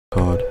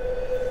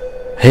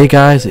record. Hey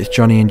guys, it's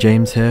Johnny and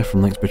James here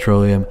from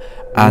LynxPetroleum,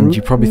 and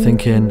you're probably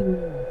thinking,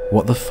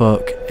 what the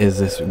fuck is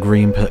this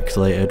green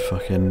pixelated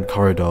fucking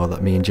corridor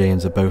that me and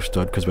James are both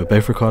stood, because we're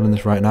both recording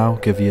this right now.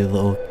 Give you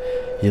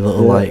your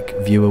little like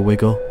viewer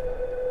wiggle.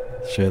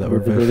 Show that we're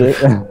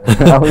both.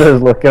 I'm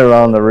just looking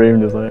around the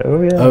room, just like,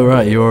 oh yeah. Oh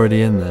right, you're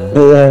already in there.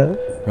 Yeah.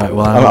 Right,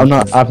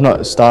 well I've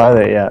not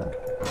started it yet.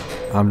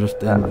 I'm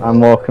just in. I'm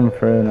walking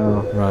through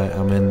now. Right,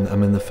 I'm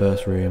in the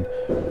first room.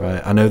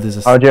 Right, I know there's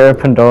a. How do you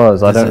open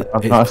doors? I've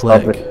not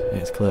click.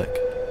 It's click.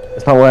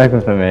 It's not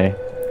working for me.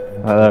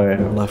 Oh, there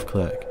we go. Left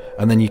click,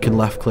 and then you can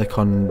left click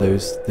on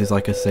those. There's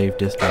like a save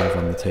disk drive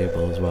on the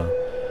table as well.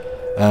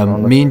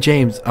 Me and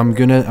James, I'm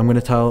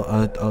gonna tell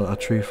a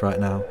truth right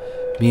now.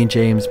 Me and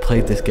James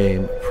played this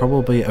game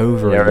probably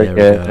over a year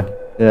ago.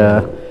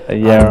 Yeah, a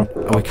year.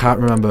 We can't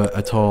remember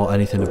at all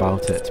anything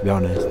about it, to be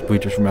honest. We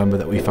just remember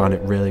that we found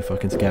it really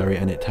fucking scary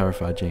and it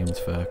terrified James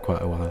for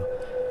quite a while.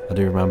 I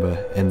do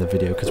remember in the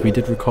video, because we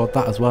did record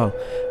that as well,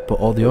 but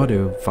all the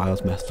audio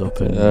files messed up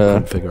and we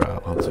couldn't figure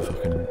out how to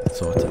fucking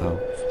sort it out.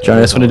 Johnny,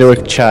 I just want to do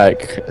a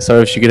check.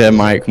 Sorry if you could hear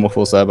mic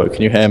muffles there, but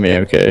can you hear me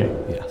okay?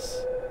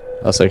 Yes.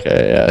 That's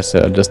okay, yeah,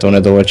 so I just want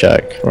to do a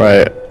check.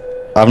 Right.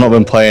 I've not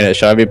been playing it.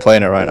 Should I be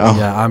playing it right now?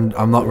 Yeah,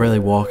 I'm not really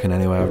walking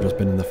anywhere. I've just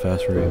been in the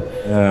first room.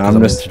 Yeah, I'm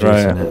just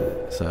introducing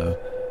it. So,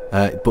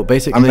 but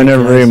basically, I'm in a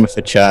room with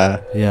a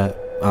chair. Yeah,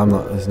 I'm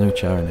not. There's no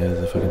chair in here.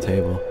 There's a fucking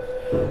table.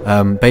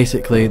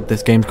 Basically,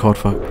 this game's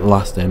called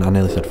Lasting. I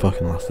nearly said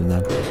fucking Lasting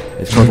then.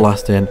 It's called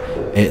Lasting.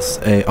 It's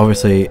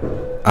obviously,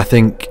 I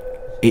think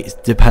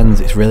it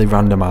depends. It's really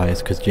randomised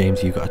because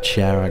James, you've got a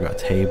chair. I got a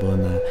table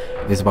in there.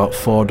 There's about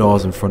 4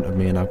 doors in front of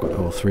me, and I've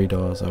got 3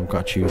 doors. I've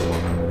got to choose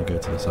one. I'm gonna go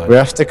to the side. We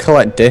have to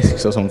collect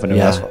discs or something.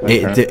 Yeah,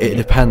 it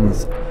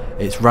depends.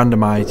 It's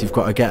randomised. You've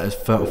got to get as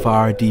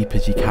far deep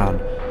as you can.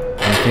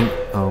 And I think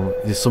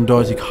there's some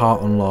doors you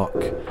can't unlock.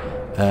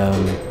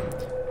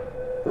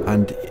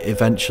 And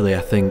eventually,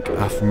 I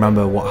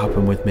remember what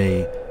happened with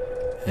me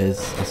is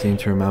I seem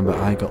to remember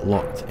I got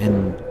locked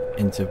in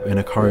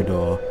a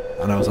corridor.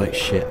 And I was like,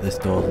 shit, this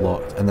door's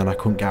locked. And then I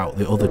couldn't get out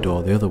the other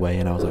door the other way.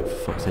 And I was like, for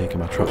fuck's sake,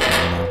 am I trapped right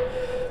now?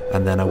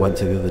 And then I went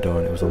to the other door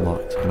and it was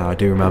unlocked. And I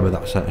do remember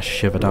that sent a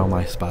shiver down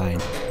my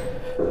spine.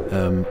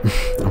 I'm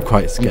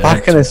quite scared. I'm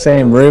back in the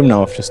same room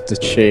now with just a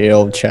shitty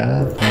old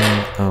chair.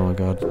 Oh my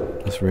god,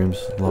 this room's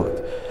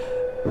locked.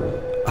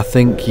 I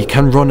think you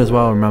can run as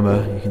well,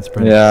 remember? You can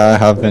sprint. Yeah, I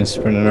have been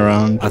sprinting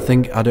around. I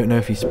don't know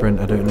if you sprint,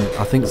 I don't know.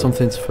 I think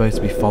something's supposed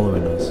to be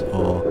following us,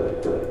 or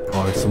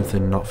is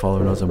something not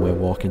following us and we're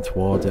walking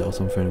towards it or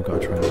something. We've got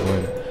to try and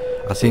avoid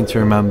it. I seem to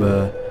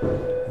remember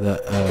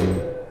that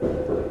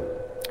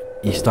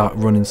you start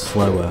running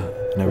slower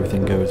and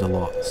everything goes a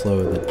lot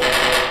slower than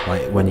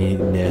like when you're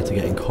near to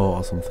getting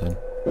caught or something.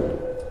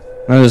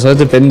 No, there's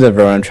loads of bins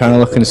everywhere. I'm trying to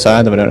look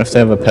inside them. I don't know if they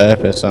have a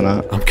purpose or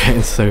not. I'm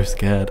getting so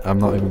scared. I'm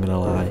not even gonna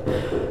lie,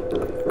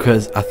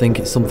 because I think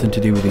it's something to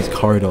do with these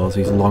corridors,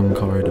 these long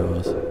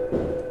corridors.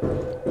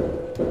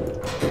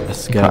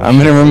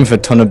 I'm in a room with a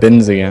ton of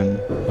bins again.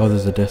 Oh,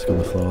 there's a disc on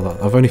the floor.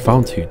 I've only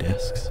found 2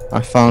 discs. I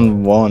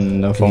found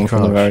one, the one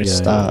from the very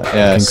start.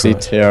 Yeah,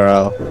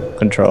 CTRL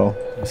control.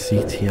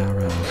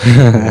 CTRL.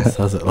 It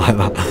says it like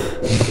that.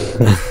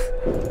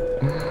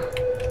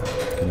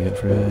 Can you get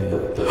through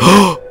here?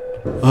 Yeah.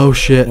 Oh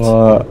shit!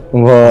 What?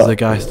 There's a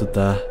guy stood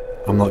there.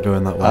 I'm not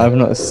going that way. I've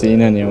not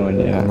seen anyone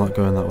yet. I'm not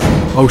going that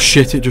way. Oh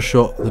shit! It just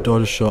shut. The door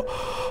just shut.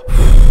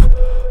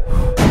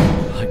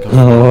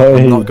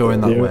 I'm not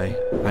going that way.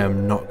 I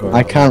am not going.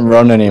 I can't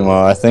run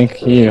anymore. I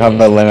think you have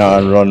a limit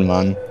on run,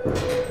 man.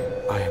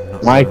 I am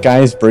not. My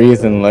guy's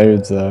breathing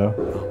loads though.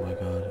 Oh my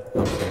god,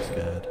 I'm so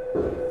scared.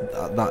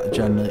 That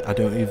generally, I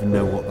don't even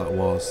know what that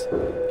was.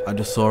 I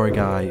just saw a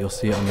guy. You'll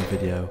see it on the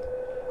video.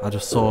 I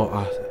just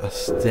saw a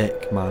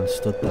stick man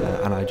stood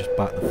there, and I just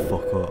backed the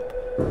fuck up.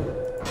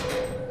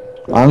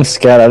 I'm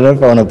scared. I don't know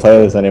if I want to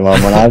play this anymore,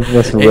 man. I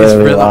just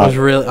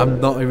really. I'm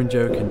not even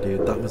joking,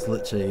 dude. That was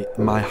literally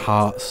my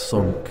heart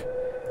sunk.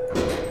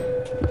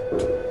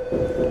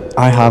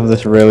 I have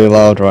this really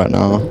loud right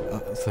now.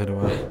 So do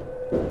I.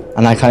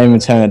 And I can't even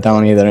turn it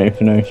down either. I don't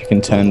even know if you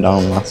can turn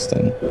down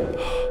Lasting.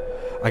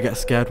 I get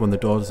scared when the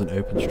door doesn't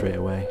open straight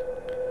away.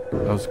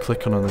 I was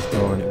clicking on this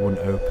door and it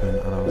wouldn't open,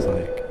 and I was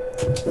like,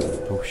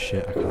 oh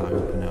shit, I can't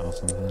open it or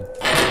something.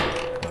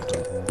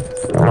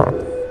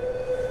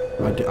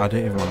 I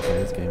don't even want to play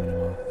this game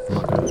anymore.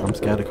 I'm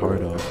scared of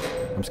corridors.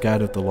 I'm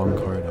scared of the long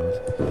corridors.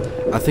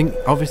 I think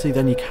obviously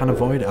then you can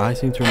avoid it. I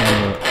seem to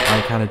remember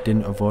I kind of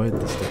didn't avoid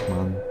the stick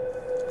man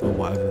or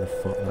whatever the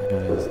fuck that guy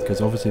is, because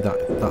obviously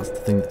that's the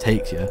thing that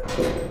takes you.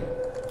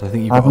 I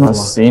think I've not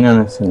seen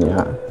anything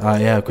yet.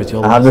 Yeah, because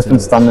you're. I have just been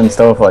standing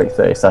still for like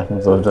 30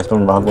 seconds. I've just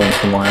unraveling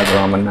some wires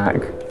around my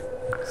neck.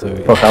 So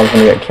fuck, I was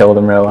gonna get killed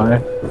in real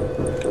life.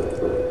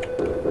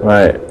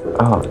 Right.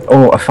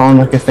 Oh, I found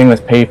like a thing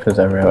with papers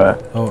everywhere.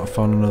 Oh, I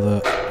found another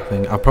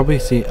thing. I'll probably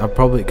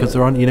because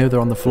they're on. You know, they're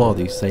on the floor.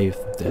 These save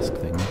disc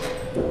things.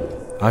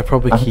 I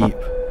probably keep.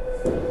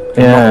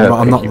 Yeah.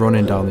 I'm not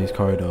running down these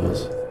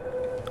corridors.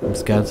 I'm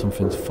scared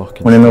something's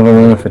fucking. I'm in another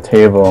room with a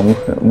table.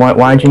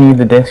 Why do you need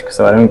the disc?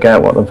 So I don't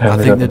get what the purpose. I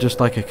think of they're it. just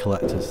like a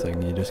collector's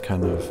thing. You just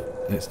kind of,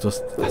 it's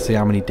just, I see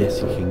how many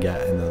discs you can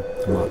get in the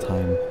amount of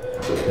time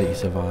that you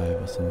survive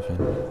or something.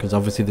 Because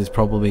obviously there's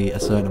probably a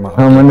certain amount of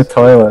I'm in the discs.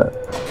 toilet.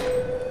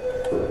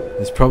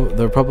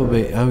 There are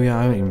probably, oh yeah,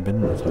 I haven't even been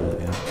in the toilet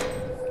yet.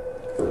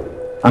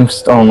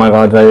 Oh my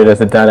god,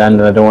 there's a dead end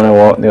and I don't want to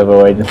walk the other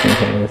way just in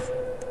case.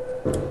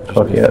 Just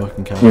Fuck be it.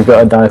 fucking careful. You've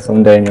got to die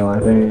someday in your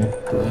life, haven't you?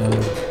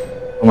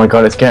 Oh my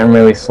god, it's getting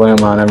really slow,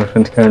 man.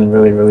 Everything's going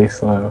really, really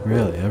slow.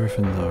 Really,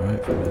 everything's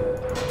alright for me.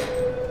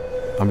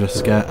 I'm just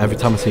scared. Every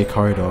time I see a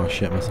corridor, I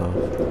shit myself.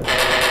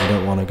 I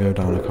don't want to go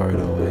down a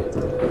corridor way.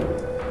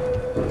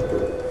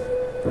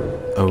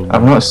 Oh.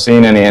 I've not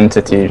seen any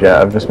entities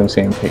yet. I've just been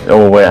seeing people.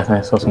 Oh wait, I think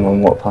I saw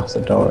someone walk past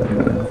the door. I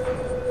don't know.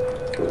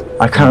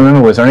 I can't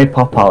remember. Was there any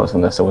pop-outs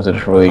on this, or was it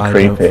just really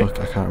creepy?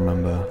 I can't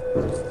remember.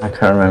 I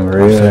can't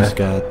remember I'm either. so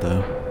scared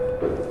though.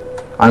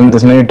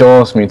 There's no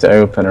doors for me to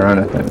open or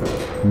anything.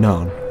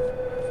 None.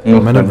 Nothing.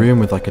 I'm in a room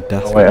with like a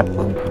desk Oh, yeah. and a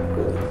lamp on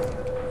right now.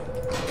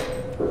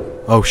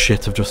 Oh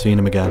shit, I've just seen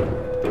him again.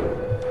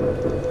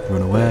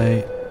 Run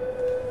away.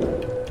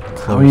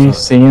 How are you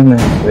seeing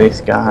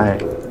this guy?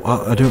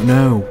 Well, I don't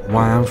know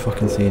why I'm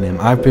fucking seeing him.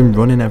 I've been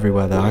running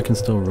everywhere though, I can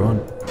still run.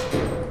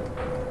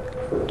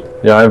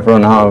 Yeah, I've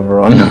run out of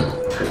run.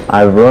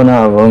 I've run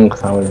out of run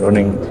because I was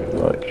running too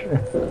much.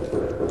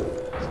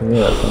 So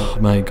yeah, Oh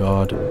my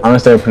god. I'm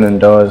just opening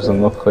doors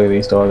and luckily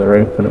these doors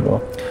are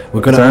openable.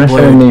 We're gonna Is there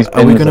anything in these upload,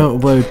 are we bins gonna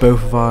upload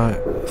both of our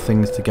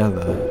things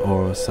together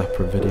or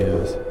separate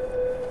videos?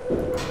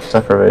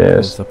 Separate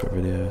videos. Separate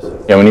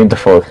videos. Yeah, we need the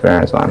full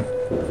experience, man.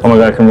 Oh my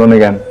god, I can run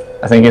again.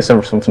 I think it's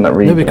something that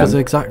reads. No, because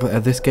exactly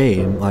at this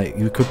game, like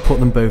you could put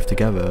them both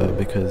together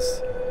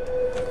because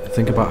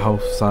think about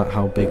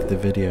how big the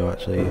video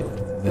actually.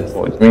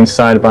 What, you mean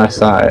side by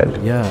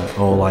side? Yeah,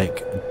 or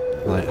like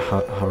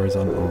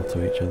horizontal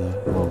to each other,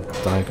 or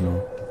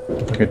diagonal.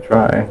 We could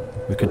try.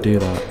 We could do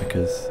that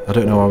because I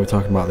don't know why we're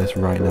talking about this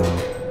right now.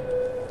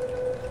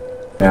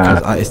 Yeah.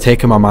 Because it's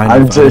taken my mind.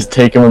 I'm just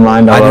taking my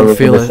mind out. I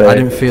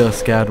didn't feel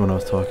scared when I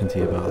was talking to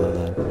you about that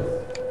then.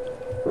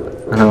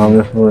 I know,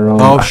 I'm just running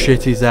on. Oh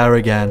shit, he's there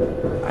again.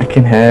 I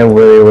can hear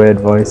really weird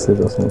voices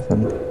or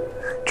something. Do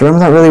you remember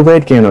that really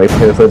weird game that we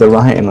played with the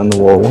writing on the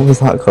wall? What was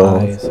that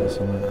called? Nice or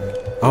something.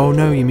 Oh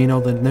no, you mean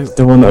all the notes?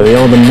 The one that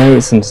all the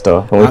notes and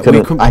stuff. And I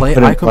couldn't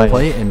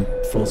play it in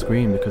full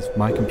screen because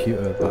my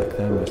computer back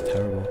then was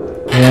terrible.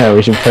 Yeah,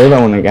 we should play that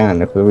one again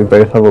because we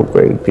both have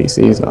upgraded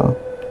PCs now.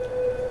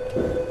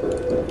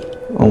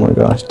 Oh my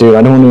gosh, dude,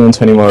 I don't want to go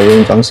into any more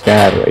rooms. I'm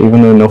scared,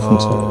 even though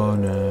nothing's. Oh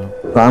no.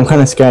 But I'm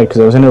kind of scared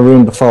because I was in a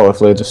room before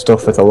with loads of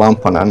stuff with a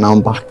lamp on it, and now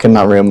I'm back in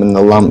that room and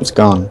the lamp's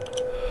gone.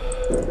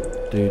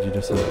 Dude, you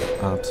just had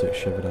an absolute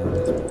shiver down.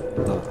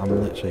 I'm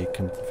literally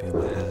can feel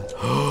my head.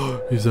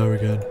 He's there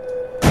again.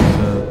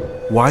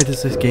 Why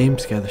does this game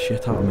scare the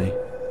shit out of me?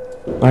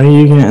 Why are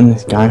you getting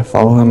this guy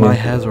following me? My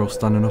hairs are all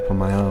standing up on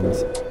my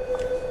arms.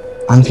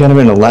 I'm scared of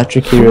being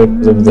electrocuted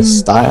because of the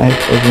static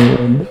of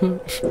the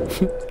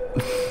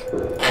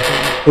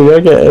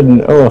You're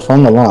getting. Oh, I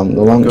found the lamp.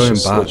 The lamp's going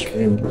just back. switched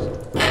rooms.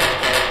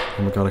 Oh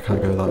my god, I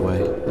can't go that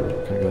way. I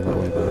can't go that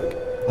way back.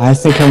 I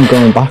think I'm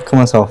going back on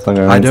myself.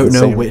 I don't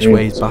know which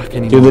way's back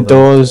anymore. Do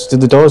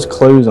the doors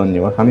close on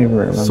you? I can't even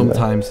remember.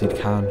 Sometimes it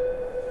can.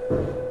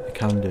 It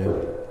can do.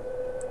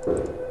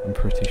 I'm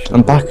pretty sure.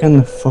 I'm back in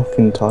the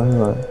fucking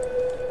toilet.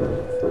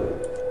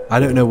 I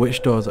don't know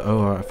which doors. Oh,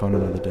 alright, I found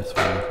another disc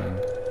file, I think.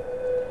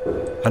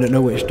 I don't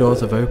know which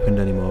doors have opened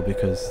anymore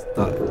because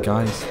that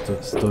guy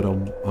stood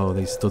on. Oh,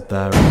 they stood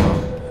there as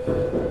well.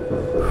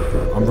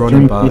 I'm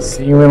running back. You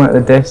see him at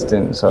the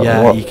distance? Or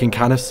yeah, what? you can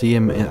kind of see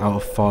him out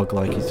of fog,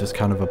 like he's just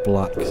kind of a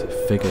black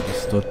figure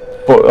just stood.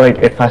 But like,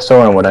 if I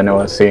saw him, would I know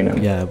I'd seen him?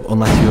 Yeah,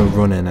 unless you were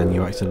running and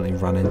you accidentally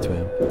ran into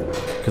him.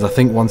 Because I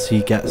think once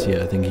he gets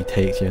you, I think he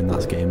takes you and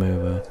that's game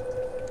over.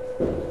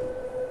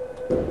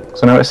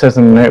 So now it says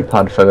in the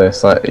notepad for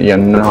this, like, you're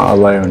not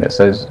alone. It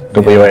says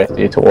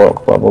WASD to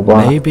walk, blah blah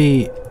blah.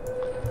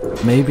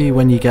 Maybe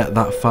when you get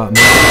that far.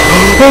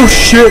 Oh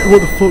shit!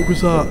 What the fuck was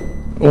that?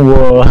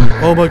 Whoa.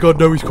 Oh my god,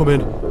 no, he's coming.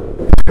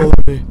 He's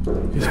following me.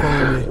 He's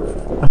following me.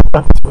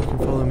 He's fucking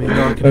following me.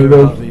 No, I can hear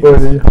that.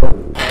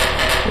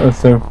 That's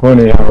so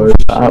funny how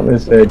it's the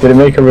atmosphere. Did it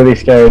make a really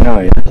scary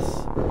noise?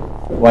 Yes.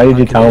 Why did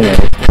you tell me?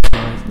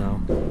 Noise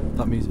now.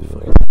 That music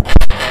fucking.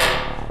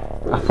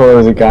 I thought it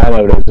was a guy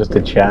though, but it was just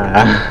a chair.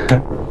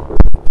 Oh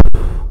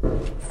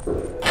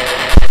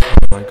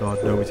my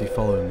god, no, is he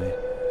following me?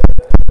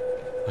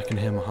 I can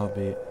hear my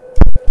heartbeat.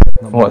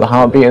 What, the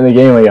heartbeat in the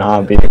game or your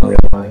heartbeat in real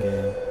life?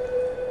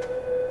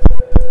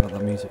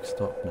 That music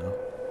stopped now.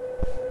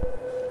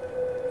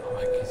 Oh, I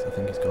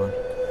think he's gone.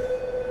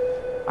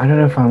 I don't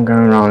know if I'm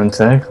going around in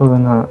circles or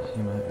not.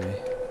 You might be.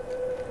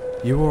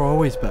 You were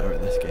always better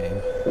at this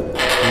game. You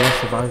always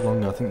survived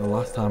longer. I think the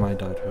last time I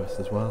died first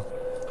as well.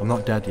 I'm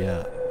not dead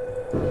yet.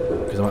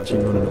 Because I'm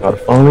actually running away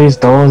from all these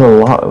doors are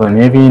locked, like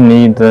maybe you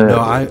need the...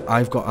 No, I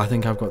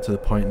think I've got to the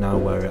point now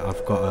where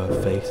I've got to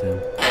face him.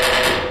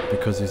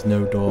 Because there's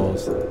no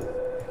doors.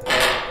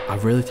 I'm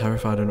really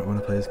terrified. I don't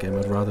want to play this game.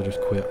 I'd rather just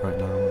quit right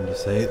now and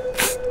just say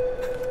it.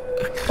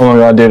 Oh my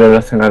god, dude, I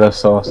just think I just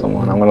saw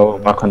someone. I'm gonna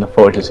look back on the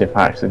footage to see if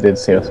I actually did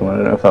see someone. I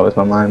don't know if that was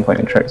my mind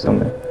playing tricks on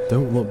me.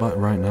 Don't look back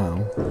right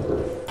now.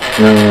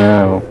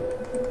 No.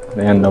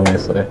 The end,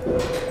 obviously.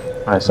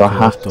 Alright, so I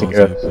have to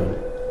go.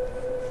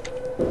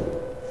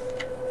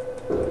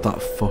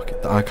 That fuck.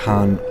 I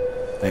can't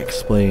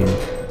explain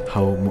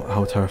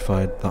how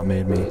terrified that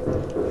made me.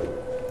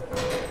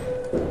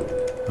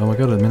 Oh my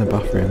god, I'm in the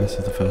bathroom. This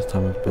is the first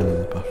time I've been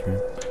in the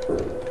bathroom.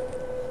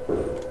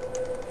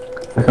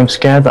 Like, I'm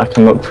scared that I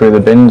can look through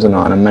the bins or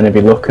not, and I'm meant to be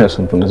looking at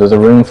something. There's a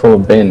room full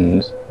of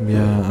bins.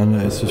 Yeah, and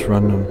it's just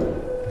random.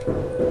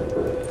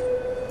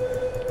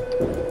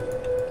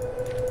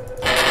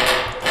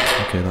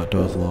 Okay, that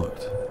door's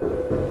locked.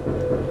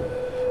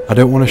 I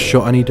don't want to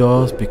shut any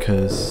doors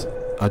because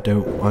I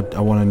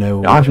want to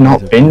know. I've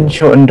not been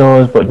shutting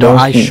doors, but doors.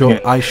 No,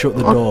 I shut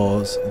the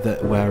doors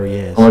where he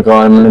is. Oh my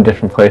god, I'm in a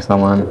different place now,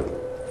 man.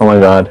 Oh my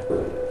god.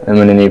 I'm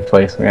in a new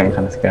place. I'm getting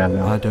kind of scared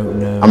now. I don't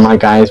know. And my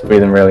guy's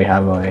breathing really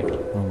heavily.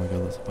 Oh my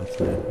god, that's a bad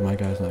sign. My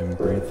guy's not even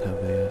breathed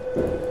heavy yet.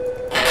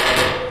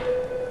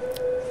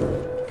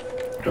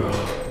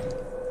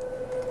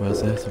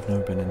 Where's this? I've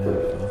never been in here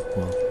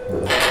before.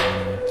 Well,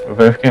 we're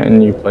both getting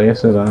new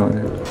places, aren't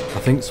we? I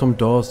think some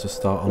doors just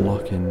start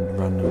unlocking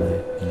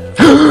randomly, you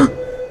know.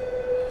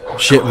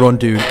 Shit, run,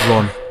 dude,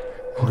 run.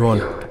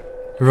 Run.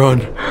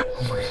 Run.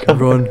 Oh my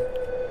god. Run.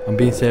 I'm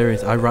being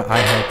serious. I heard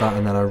that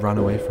and then I ran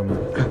away from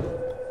him.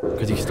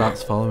 Because he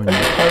starts following you.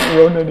 I can't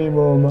run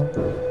anymore, man.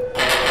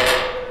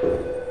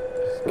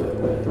 Just get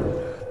away.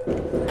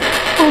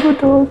 All the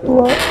doors are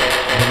locked.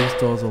 All these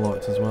doors are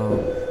locked as well.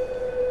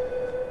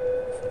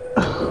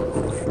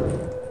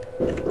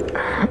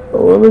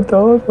 All the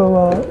doors are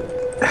locked.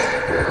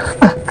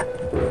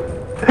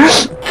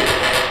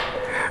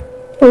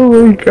 Oh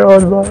my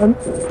god, man.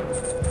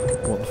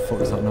 What the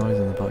fuck is that noise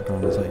in the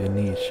background? Is that your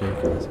knees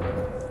shaking or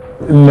something?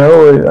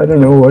 No, I don't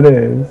know what it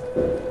is.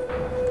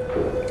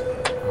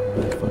 I'm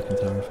really fucking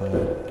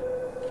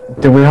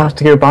terrified. Did we have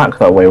to go back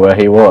that way where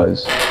he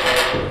was?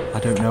 I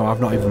don't know,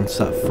 I've not even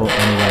set foot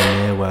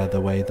anywhere near where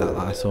the way that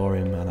I saw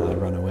him and I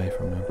ran away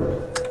from him.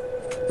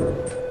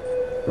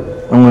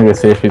 I'm gonna go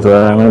see if he's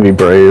there. I'm gonna be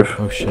brave.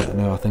 Oh shit,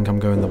 no, I think I'm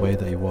going the way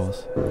that he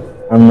was.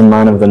 I'm the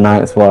man of the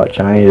night's watch.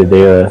 I need to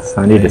do this.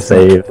 I need to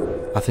save.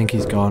 I think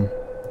he's gone.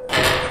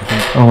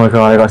 Oh my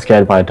god, I got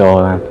scared by a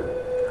door then.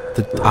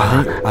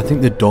 I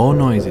think the door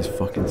noise is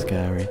fucking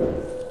scary.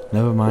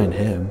 Never mind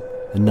him.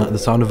 The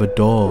sound of a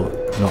door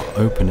not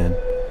opening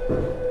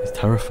is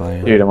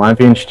terrifying. Dude, am I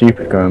being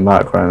stupid going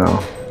back right now?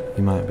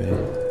 You might be.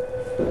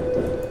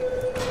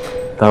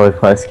 That was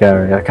quite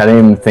scary. Like, I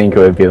didn't even think it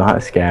would be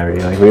that scary.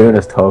 Like, we were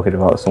just talking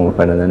about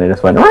something and then it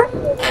just went. Oh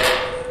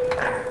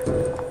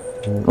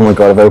my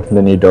god, I've opened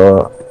a new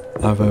door.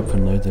 I've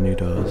opened loads of new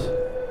doors.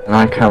 And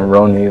I can't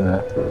run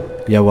either.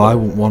 Yeah, well, I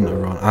wouldn't want to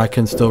run. I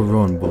can still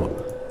run, but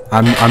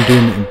I'm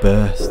doing it in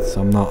bursts.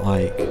 I'm not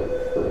like.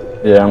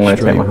 Yeah, I'm gonna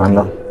take my hand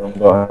off the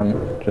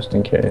button just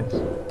in case.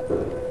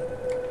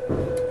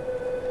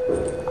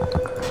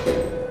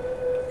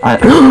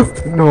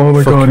 No, oh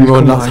my god,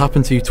 run. That's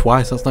happened to you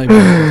twice. That's not even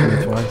happened to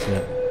me twice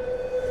yet.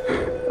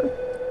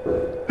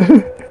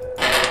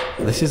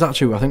 This is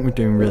actually. I think we're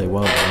doing really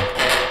well. Though.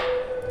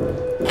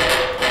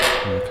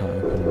 I can't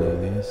open any of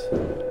these.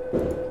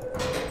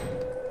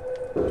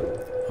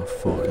 Oh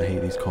fuck! I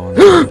hate these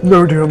corners.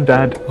 No, dude, I'm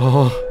dead.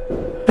 Oh,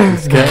 you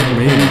scared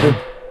me.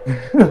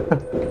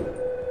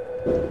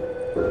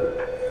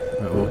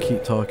 Right, we'll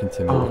keep talking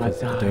to me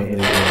because I don't leave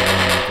me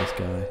alone with this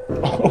guy.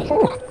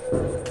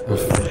 I'm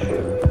fucking terrified.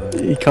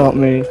 He caught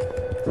me.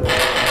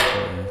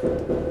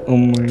 Oh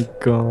my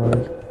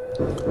god.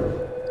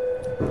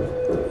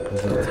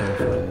 Was that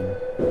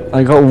terrifying?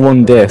 I got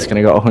one disc and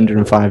I got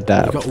 105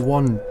 depth. You got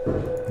one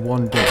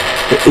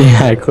disc.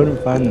 Yeah, I couldn't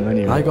find them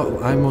anyway.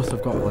 I must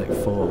have got like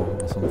 4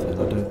 or something.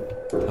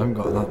 I haven't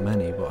got that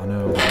many, but I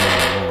know more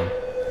than one.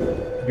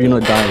 Have you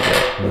not died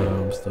yet?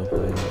 No, I'm still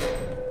playing.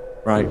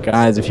 Right,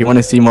 guys, if you want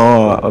to see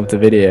more of the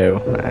video,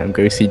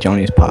 go see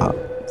Johnny's part.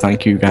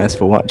 Thank you guys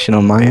for watching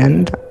on my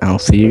end. I'll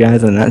see you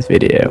guys in the next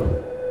video.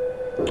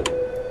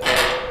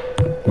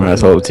 Right,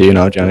 it's all up to you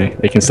now, Johnny.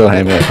 They can still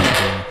hear me.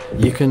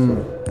 You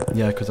can,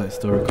 yeah, because I'm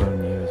still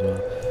recording you as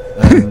well.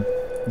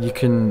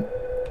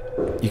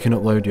 You can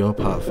upload your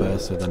part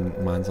first, so then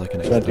mine's like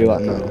an. Should I do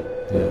that now?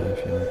 Yeah,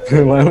 if you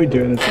want. Why are we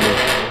doing this?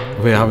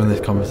 We're having this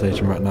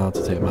conversation right now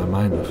to take my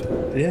mind off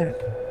it. Yeah.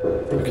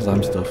 Because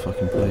I'm still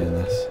fucking playing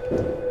this.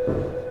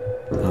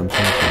 And I'm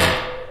thinking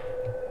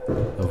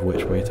of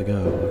which way to go.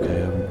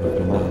 Okay, I've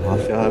been down I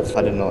here. feel I've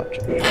had enough.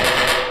 No,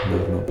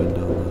 I've not been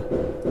down there.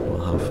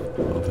 Well, I have.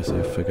 But obviously,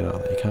 I've figured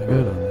out that you can't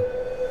go down there.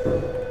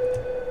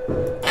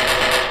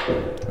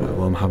 Right,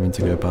 well, I'm having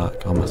to go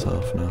back on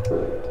myself now.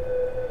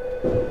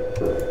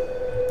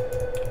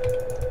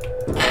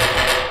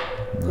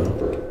 No.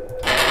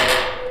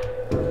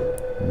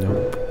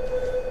 Nope.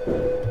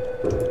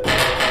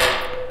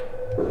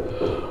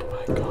 Oh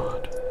my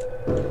god.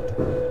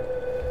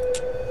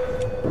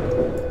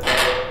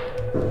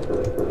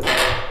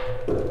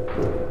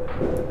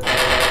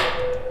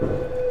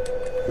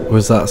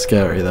 Was that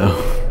scary though?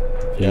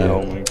 Yeah,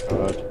 oh my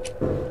god.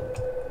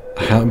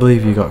 I can't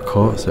believe you got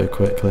caught so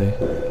quickly.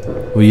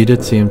 Well, you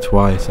did see him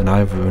twice, and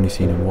I've only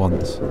seen him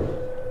once.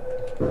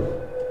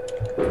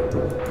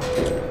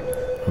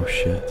 Oh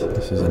shit,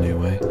 this is a new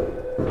way.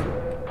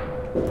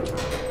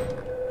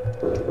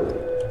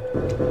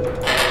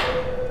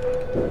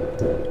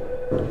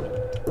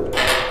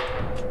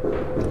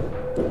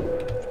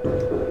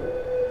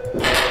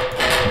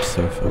 I'm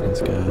so fucking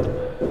scared.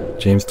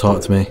 James,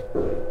 talk to me.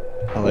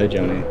 Hello,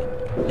 Johnny.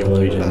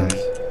 Hello, James.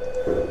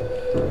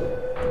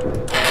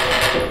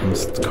 I'm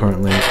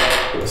currently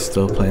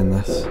still playing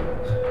this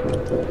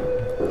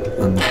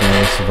and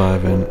barely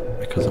surviving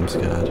because I'm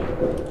scared.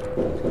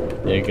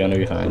 You're gonna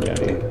be fine,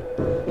 Johnny.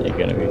 You're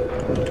gonna be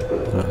fine.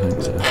 I don't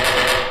think so.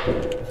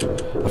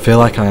 I feel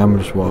like I am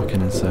just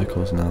walking in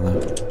circles now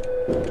though.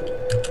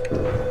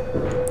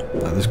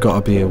 Like, there's got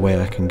to be a way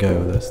I can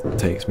go that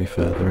takes me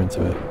further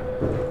into it.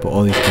 But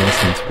all these doors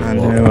seem to be locked. I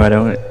know, I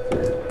don't...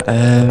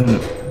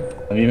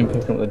 I'm even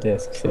picking up the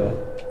discs, yeah.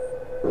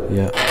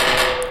 Yeah.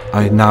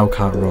 I now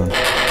can't run.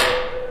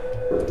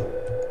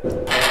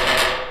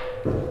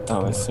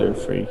 That was so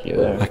freaky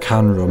there. I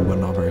can run, but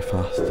not very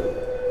fast.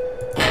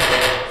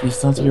 You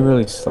start to get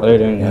really slow,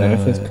 don't you? I don't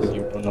know if it's Yeah, because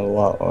you run a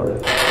lot or...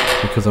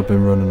 Because I've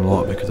been running a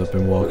lot, because I've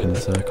been walking in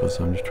circles,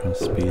 so I'm just trying to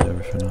speed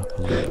everything up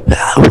a little.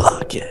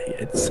 Yeah,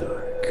 it's so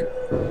cool.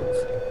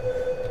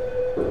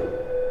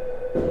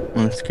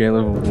 On a scale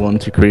of 1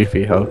 to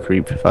creepy, how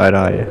creepified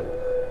are you?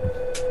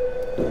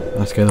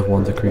 On a scale of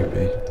 1 to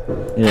creepy.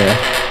 Yeah.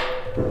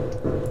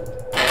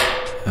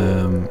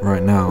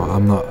 Right now,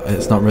 I'm not.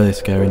 It's not really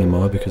scary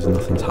anymore because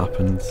nothing's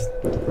happened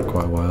for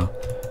quite a while.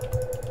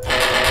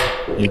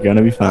 You're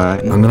gonna be fine.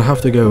 I'm gonna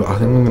have to go. I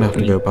think I'm gonna have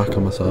to go back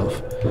on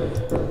myself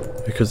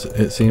because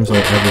it seems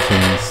like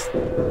everything's.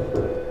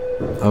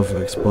 I've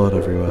explored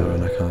everywhere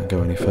and I can't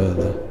go any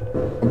further.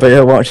 But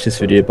yeah, watch this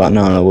video back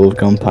now and we'll have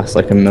gone past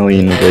like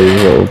 1,000,000 of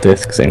those little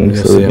disc things.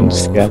 You'll So see we them can all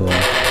just on get... the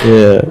floor.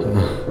 Yeah.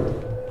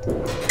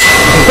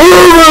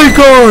 Oh my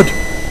god!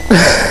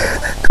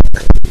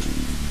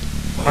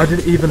 I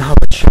didn't even have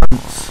a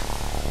chance.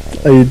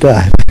 Are you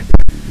dead?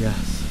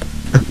 Yes.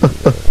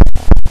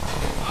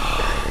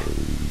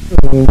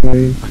 Oh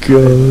my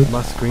god.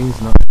 My screen's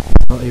not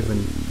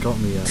even got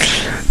me yet.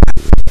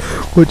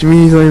 What do you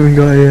mean he's not even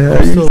got it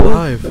yet? I'm still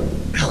alive.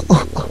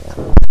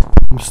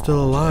 I'm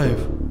still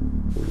alive.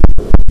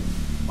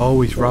 Oh,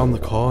 he's round the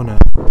corner.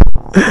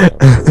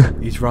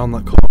 He's round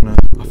that corner.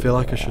 I feel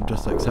like I should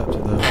just accept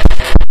it though.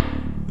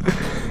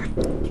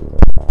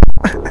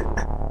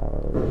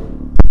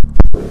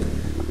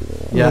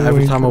 Yeah,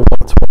 every time I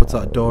walk towards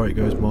that door it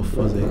goes more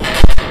fuzzy.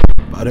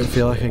 But I don't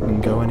feel like I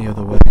can go any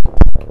other way.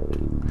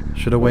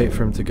 Should I wait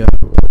for him to go?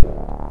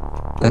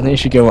 I think you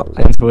should go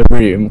into a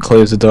room,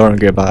 close the door and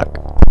go back.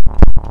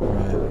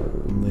 Right,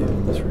 I'm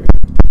leaving this room.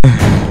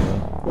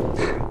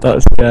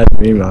 That scared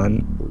me,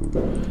 man.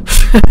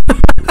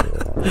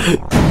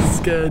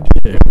 Scared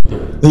you?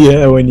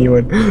 Yeah, when you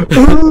went...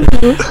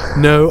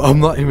 No, I'm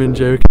not even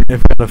joking.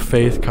 If I had a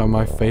face cam,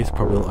 my face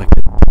probably looked like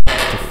a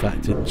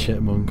defected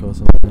chipmunk or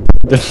something.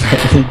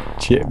 Defected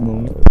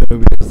chipmunk. No,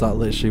 because that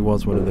literally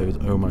was one of those,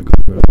 oh my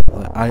god.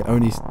 Like,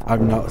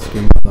 I've not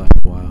screamed like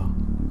that in a while.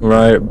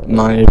 Right,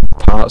 my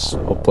part's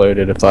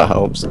uploaded if that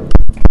helps.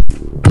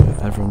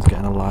 Everyone's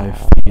getting a live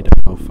feed of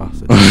how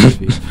fast it is.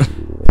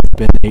 It's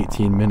been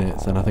 18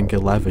 minutes and I think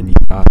 11 you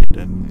died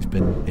and it's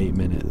been 8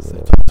 minutes to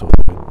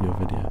upload your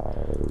video.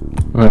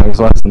 Right, it was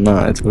less than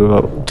that, it took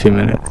about 2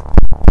 minutes.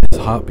 It's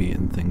heartbeat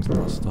and things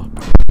not stop.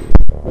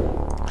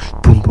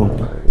 Boom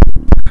boom.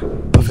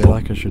 I feel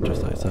like I should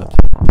just accept it.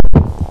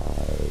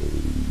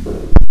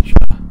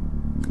 Sure.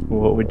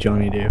 What would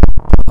Johnny do?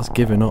 That's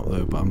giving up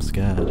though, but I'm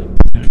scared.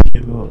 Don't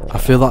give up. I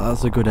feel like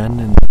that's a good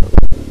ending.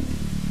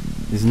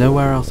 There's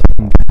nowhere else I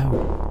can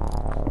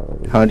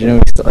go. How do you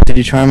know? Did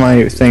you try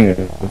my thing of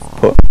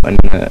put in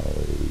it?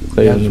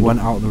 Yeah, I just went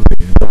out the room.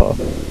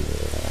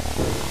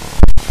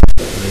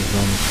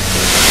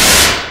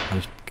 I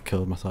just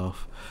killed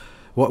myself.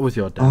 What was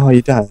your death? Oh,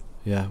 you died?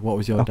 Yeah, what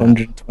was your death?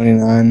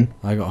 129.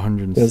 I got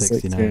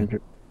 169.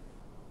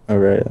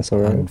 Alright, that's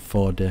alright. And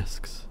 4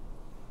 discs.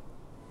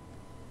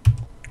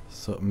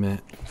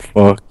 Submit.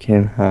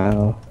 Fucking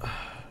hell.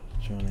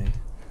 Johnny.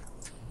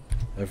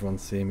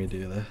 Everyone's seeing me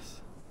do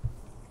this.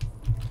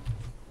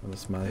 With a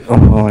smiley face. Oh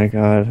my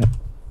god.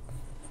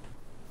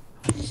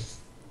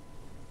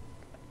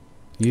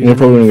 You're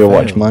probably gonna go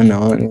watch mine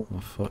now, aren't you? Oh,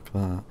 fuck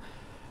that.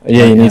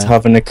 Yeah, you need to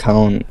have an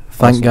account.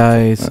 Thank you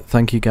guys for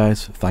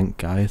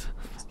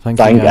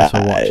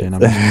watching.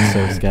 I'm just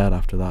so scared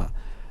after that.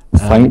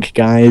 Thank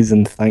guys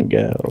and thank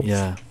girls.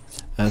 Yeah.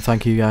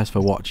 Thank you guys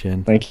for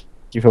watching. Thank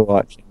you for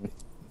watching.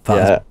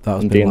 That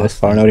was being this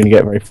far. I know we didn't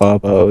get very far,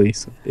 but at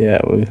least,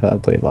 yeah, we've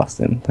played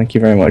lasting. Thank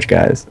you very much,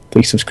 guys.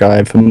 Please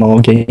subscribe for more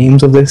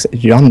games of this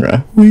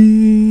genre.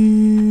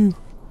 Wee.